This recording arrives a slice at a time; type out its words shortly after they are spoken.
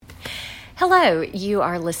Hello, you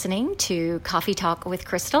are listening to Coffee Talk with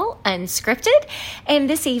Crystal, Unscripted, and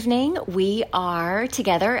this evening we are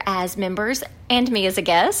together as members and me as a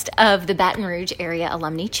guest of the Baton Rouge Area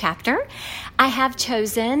Alumnae Chapter. I have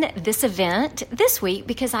chosen this event this week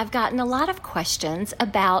because I've gotten a lot of questions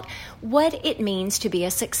about what it means to be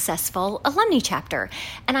a successful alumni chapter,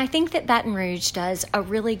 and I think that Baton Rouge does a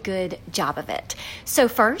really good job of it. So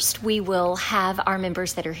first, we will have our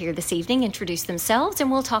members that are here this evening introduce themselves, and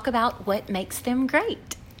we'll talk about what makes them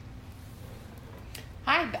great.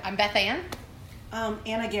 Hi, I'm Beth Ann.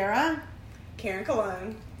 Anna Guerra. Karen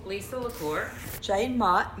Cologne. Lisa LaCour. Jade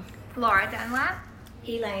Mott. Laura Dunlap.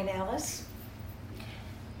 Elaine Ellis.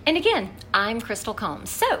 And again, I'm Crystal Combs.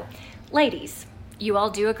 So, ladies, you all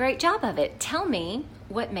do a great job of it. Tell me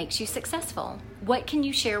what makes you successful. What can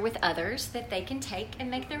you share with others that they can take and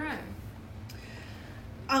make their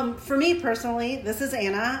own? For me personally, this is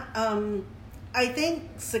Anna. I think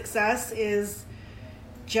success is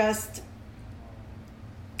just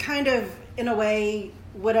kind of, in a way,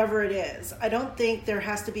 whatever it is. I don't think there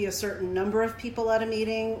has to be a certain number of people at a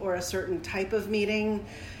meeting or a certain type of meeting.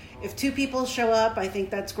 If 2 people show up, I think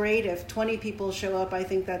that's great. If 20 people show up, I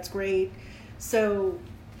think that's great. So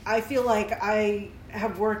I feel like I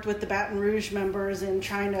have worked with the Baton Rouge members in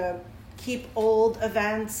trying to keep old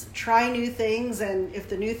events, try new things, and if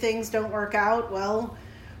the new things don't work out, well,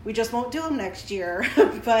 we just won't do them next year.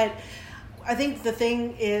 But I think the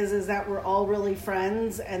thing is that we're all really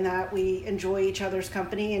friends and that we enjoy each other's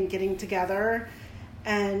company and getting together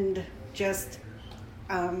and just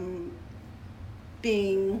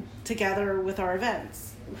being together with our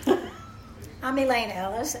events. I'm Elaine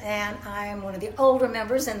Ellis, and I'm one of the older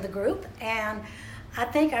members in the group, and I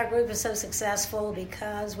think our group is so successful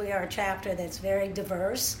because we are a chapter that's very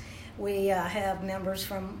diverse. We have members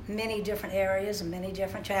from many different areas and many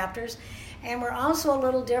different chapters. And we're also a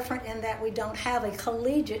little different in that we don't have a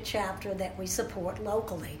collegiate chapter that we support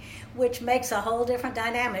locally, which makes a whole different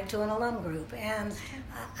dynamic to an alum group. And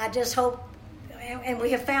I just hope, and we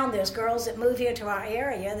have found this, girls that move here to our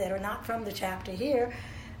area that are not from the chapter here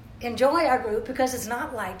enjoy our group because it's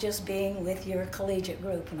not like just being with your collegiate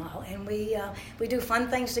group and all. And we do fun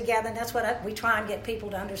things together, and that's what we try and get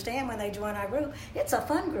people to understand when they join our group. It's a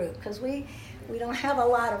fun group because we don't have a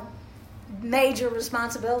lot of major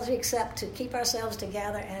responsibility except to keep ourselves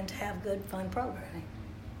together and to have good, fun programming.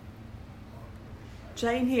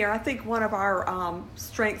 Jane here. I think one of our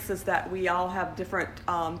strengths is that we all have different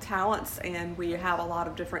talents, and we have a lot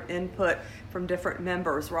of different input from different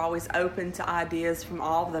members. We're always open to ideas from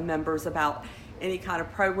all of the members about any kind of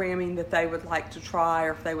programming that they would like to try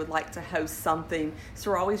or if they would like to host something.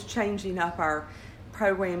 So we're always changing up our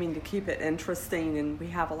programming to keep it interesting, and we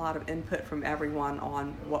have a lot of input from everyone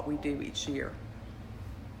on what we do each year.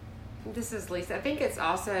 This is Lisa. I think it's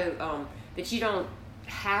also that you don't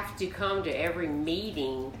have to come to every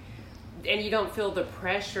meeting and you don't feel the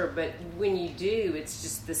pressure, but when you do, it's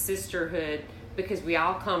just the sisterhood because we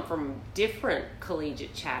all come from different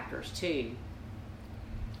collegiate chapters too.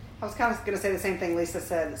 I was kind of going to say the same thing Lisa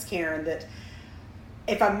said, it's Karen, that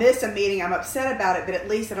if I miss a meeting, I'm upset about it, but at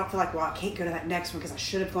least I don't feel like, well, I can't go to that next one because I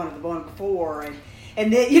should have gone to the one before.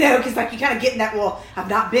 And then, because like you kind of get in that, well, I've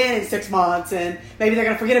not been in 6 months and maybe they're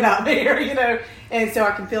going to forget about me or, And so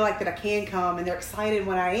I can feel like that I can come and they're excited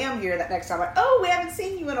when I am here that next time. Like, oh, we haven't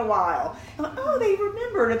seen you in a while. I'm like, oh, they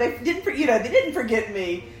remembered or they didn't forget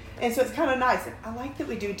me. And so it's kind of nice. And I like that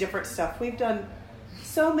we do different stuff. We've done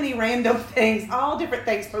so many random things, all different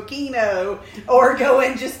things, Pokino, or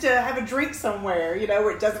going just to have a drink somewhere,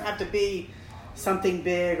 where it doesn't have to be something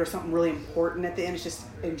big or something really important at the end. It's just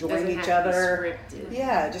enjoying each other.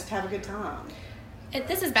 Yeah, just have a good time.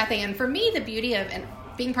 This is Beth Ann. For me, the beauty of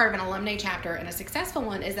being part of an alumni chapter and a successful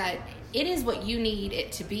one is that it is what you need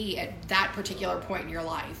it to be at that particular point in your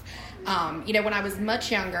life. When I was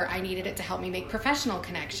much younger, I needed it to help me make professional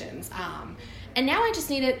connections. And now I just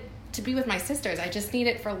need it to be with my sisters. I just need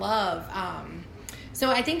it for love.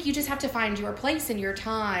 So I think you just have to find your place in your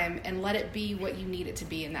time and let it be what you need it to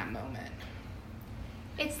be in that moment.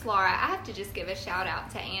 It's Laura. I have to just give a shout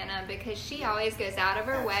out to Anna because she always goes out of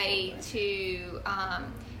her way to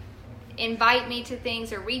invite me to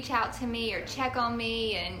things or reach out to me or check on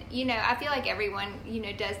me. And, I feel like everyone,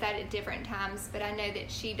 does that at different times, but I know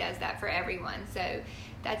that she does that for everyone. So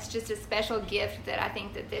that's just a special gift that I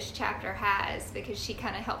think that this chapter has because she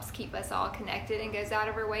kind of helps keep us all connected and goes out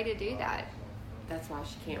of her way to do that. That's why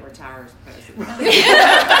she can't retire as president.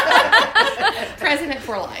 President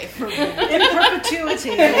for life. In perpetuity.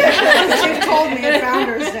 You've told me at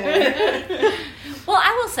Founders Day. Well,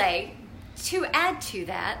 I will say, to add to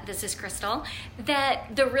that, this is Crystal,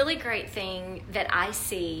 that the really great thing that I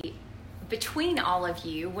see between all of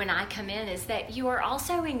you when I come in is that you are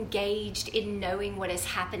also engaged in knowing what is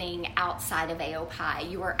happening outside of AOPI.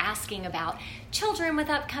 You are asking about children with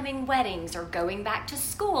upcoming weddings or going back to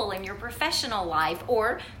school in your professional life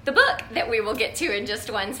or the book that we will get to in just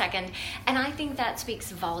 1 second. And I think that speaks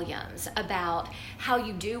volumes about how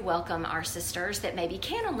you do welcome our sisters that maybe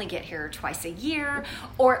can only get here twice a year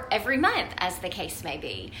or every month, as the case may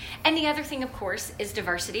be. And the other thing, of course, is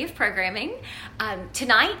diversity of programming.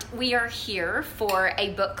 Tonight, we are here for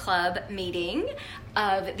a book club meeting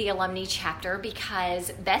of the alumni chapter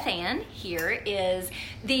because Beth Ann here is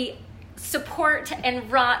the support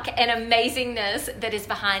and rock and amazingness that is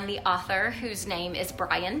behind the author, whose name is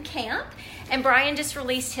Brian Camp. And Brian just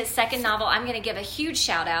released his second novel. I'm going to give a huge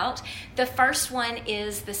shout out. The first one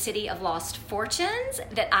is The City of Lost Fortunes,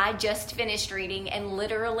 that I just finished reading and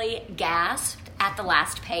literally gasped at the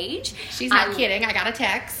last page. She's not kidding. I got a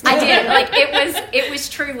text. I did. It was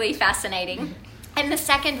truly fascinating. And the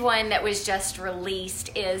second one that was just released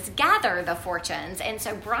is Gather the Fortunes. And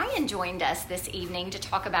so Brian joined us this evening to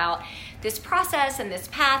talk about this process and this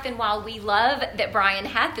path. And while we love that Brian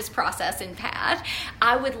had this process and path,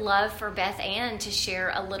 I would love for Beth Ann to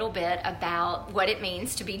share a little bit about what it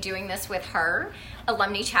means to be doing this with her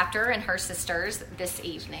alumni chapter and her sisters this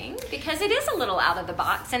evening, because it is a little out of the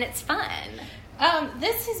box and it's fun.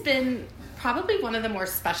 This has been probably one of the more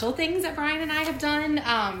special things that Brian and I have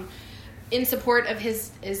done. In support of his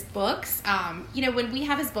books. When we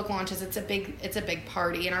have his book launches, it's a big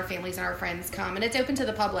party, and our families and our friends come, and it's open to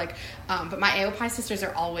the public. But my AOPI sisters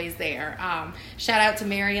are always there. Shout out to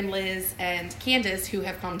Mary and Liz and Candace, who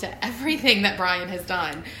have come to everything that Brian has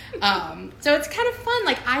done. So it's kind of fun.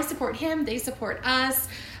 Like, I support him, they support us.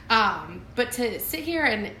 But to sit here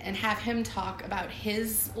and have him talk about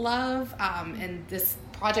his love and this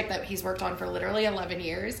project that he's worked on for literally 11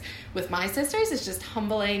 years with my sisters is just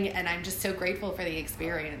humbling, and I'm just so grateful for the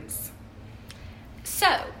experience. So,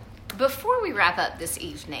 before we wrap up this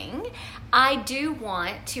evening, I do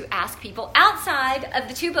want to ask people outside of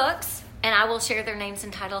the two books, and I will share their names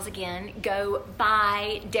and titles again, go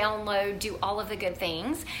buy, download, do all of the good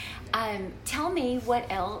things. Tell me what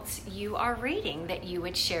else you are reading that you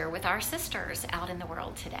would share with our sisters out in the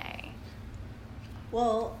world today.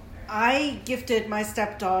 Well, I gifted my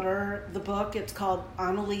stepdaughter the book. It's called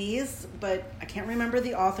Annalise, but I can't remember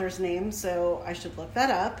the author's name, so I should look that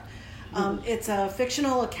up. It's a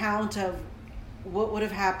fictional account of what would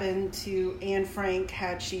have happened to Anne Frank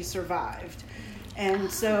had she survived. And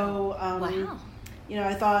so, wow.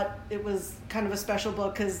 I thought it was kind of a special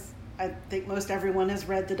book because I think most everyone has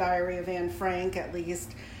read The Diary of Anne Frank, at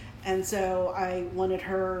least. And so I wanted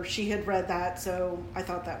her, she had read that, so I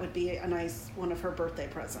thought that would be a nice one of her birthday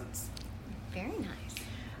presents. Very nice.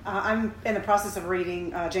 I'm in the process of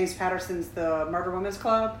reading James Patterson's The Murder Women's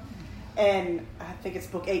Club, and I think it's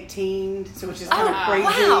book 18, so which is kind of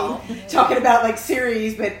crazy. Wow. Talking about like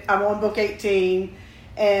series, but I'm on book 18,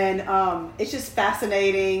 and it's just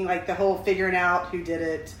fascinating, like the whole figuring out who did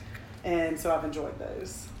it, and so I've enjoyed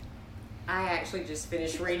those. I actually just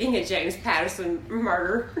finished reading a James Patterson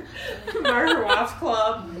Murder Wives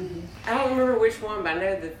Club. I don't remember which one, but I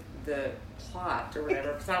know the plot or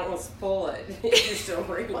whatever, because I don't want to spoil it if you're still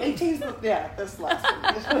reading. Well, 18's, yeah, that's the last one.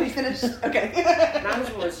 That's when you finished? Okay. Mine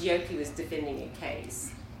was Yoki was defending a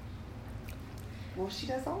case. Well, she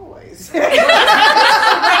does always. This is a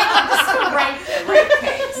rape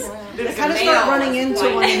case. They kind of start running into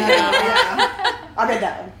one another. Yeah. I read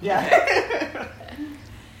that one. Yeah.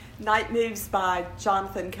 Night Moves by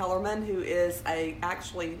Jonathan Kellerman, who is a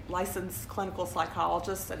actually licensed clinical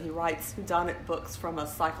psychologist, and he writes whodunit books from a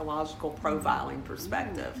psychological profiling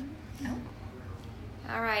perspective.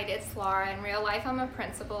 All right, it's Laura. In real life, I'm a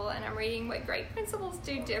principal, and I'm reading What Great Principals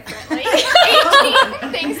Do Differently.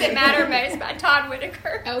 18 Things That Matter Most by Todd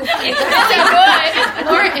Whitaker. Oh, it's so good.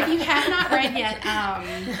 Laura, if you have not read yet,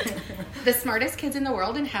 The Smartest Kids in the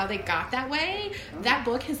World and How They Got That Way, that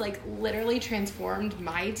book has like literally transformed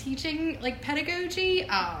my teaching pedagogy,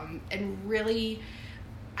 and really,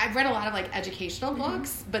 I've read a lot of like educational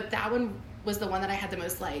books, but that one was the one that I had the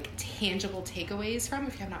most like tangible takeaways from.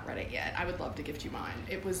 If you have not read it yet, I would love to gift you mine.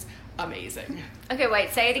 It was amazing. Okay, wait,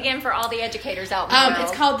 say it again for all the educators out in the world.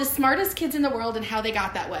 It's called The Smartest Kids in the World and How They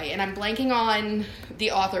Got That Way, and I'm blanking on the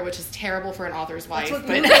author, which is terrible for an author's wife, but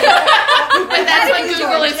that's what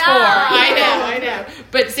Google is for. I know.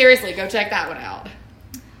 But seriously, go check that one out.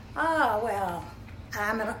 Oh, well,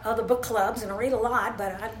 I'm in other book clubs and I read a lot,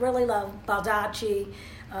 but I really love Baldacci,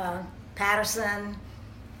 Patterson,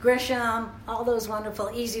 Grisham, all those wonderful,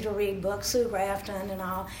 easy-to-read books, Sue Grafton and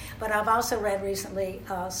all. But I've also read recently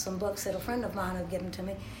some books that a friend of mine had given to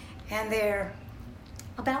me, and they're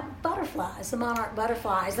about butterflies. butterflies, the monarch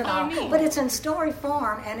butterflies and all. But it's in story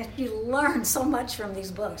form, and you learn so much from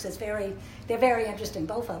these books. They're very interesting,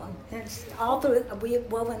 both of them. And it's all through we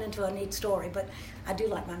woven into a neat story, but I do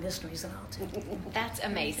like my mysteries and all too. That's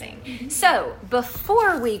amazing. So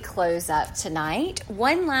before we close up tonight,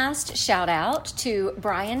 one last shout out to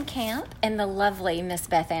Brian Camp and the lovely Miss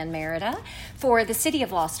Beth Ann Merida for the City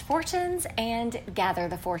of Lost Fortunes and Gather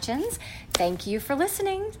the Fortunes. Thank you for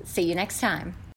listening. See you next time.